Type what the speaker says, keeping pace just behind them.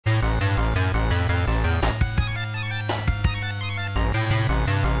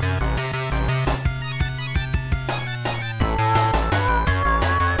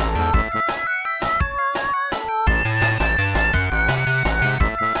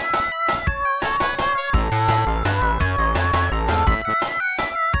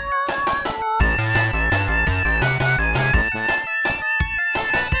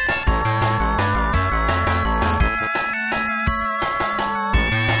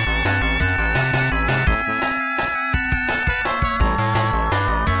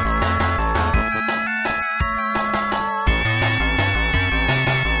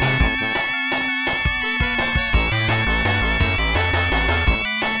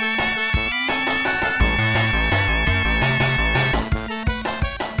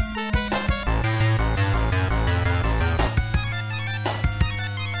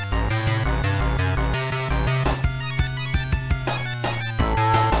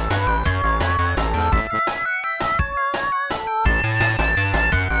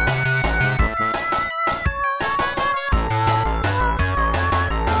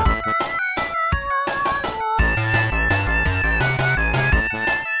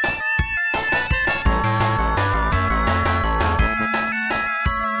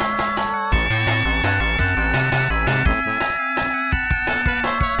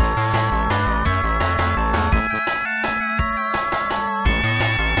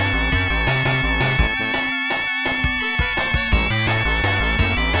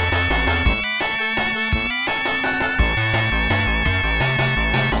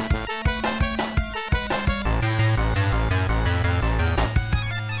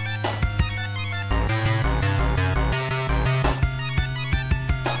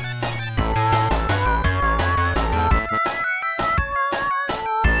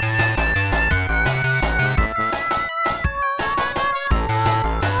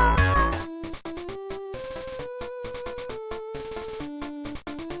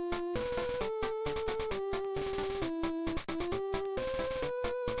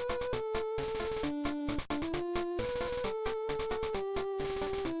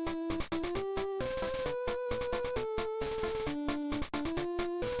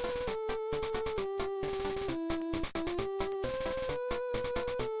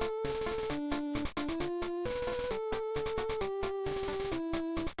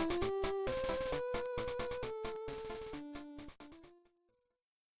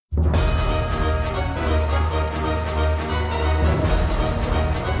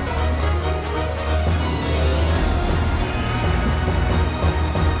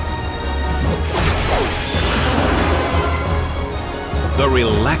The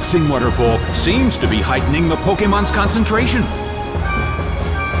relaxing waterfall seems to be heightening the Pokemon's concentration.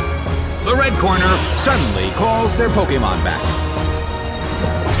 The red corner suddenly calls their Pokemon back.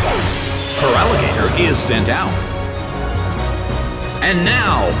 Feraligatr is sent out. And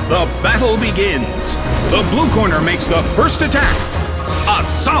now, the battle begins. The blue corner makes the first attack. A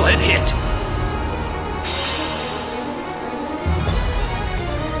solid hit.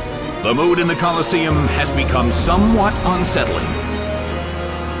 The mood in the Colosseum has become somewhat unsettling.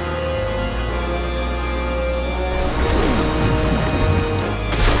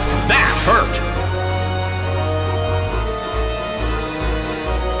 That hurt.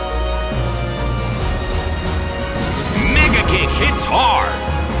 Mega Kick hits hard.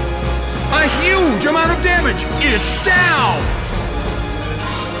 A huge amount of damage. It's down.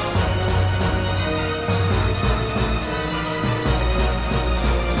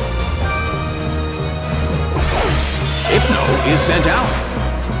 Hypno is sent out.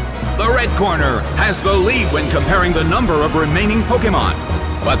 The red corner has the lead when comparing the number of remaining Pokémon,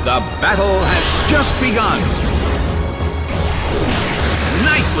 but the battle has just begun.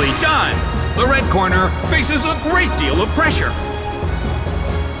 Nicely done! The red corner faces a great deal of pressure.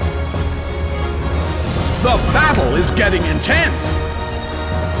 The battle is getting intense.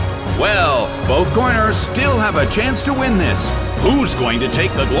 Well, both corners still have a chance to win this. Who's going to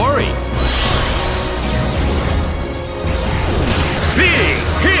take the glory? Big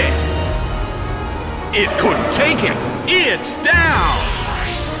hit! It couldn't take it. It's down!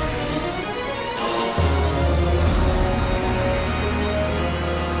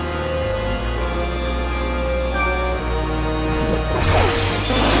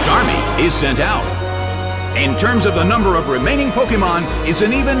 Starmie is sent out. In terms of the number of remaining Pokémon, it's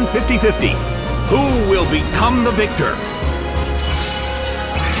an even 50-50. Who will become the victor?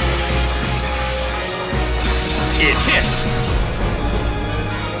 It hits.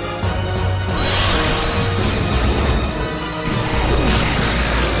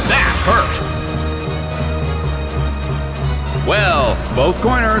 Hurt. Well, both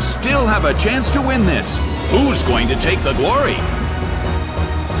corners still have a chance to win this. Who's going to take the glory?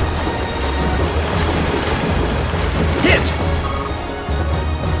 Hit!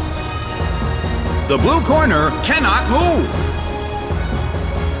 The blue corner cannot move.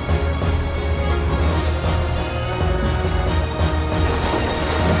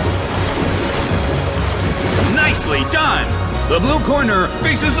 Nicely done! The blue corner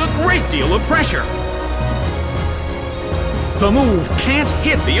faces a great deal of pressure. The move can't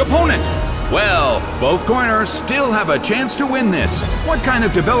hit the opponent. Well, both corners still have a chance to win this. What kind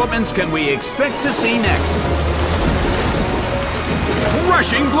of developments can we expect to see next?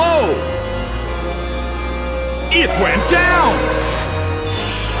 Rushing blow! It went down!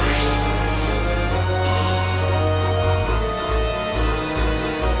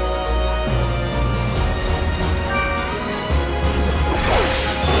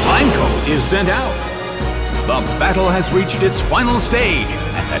 Pineco is sent out. The battle has reached its final stage,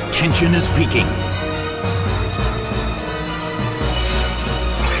 and the tension is peaking.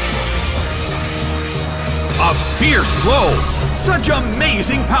 A fierce blow! Such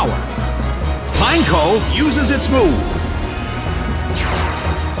amazing power! Pineco uses its move.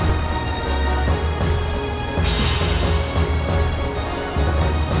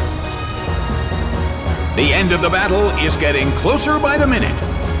 The end of the battle is getting closer by the minute.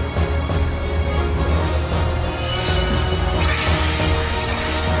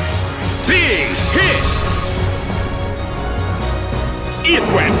 Big hit! It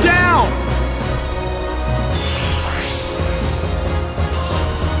went down!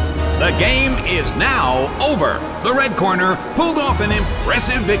 The game is now over. The red corner pulled off an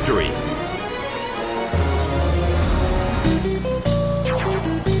impressive victory.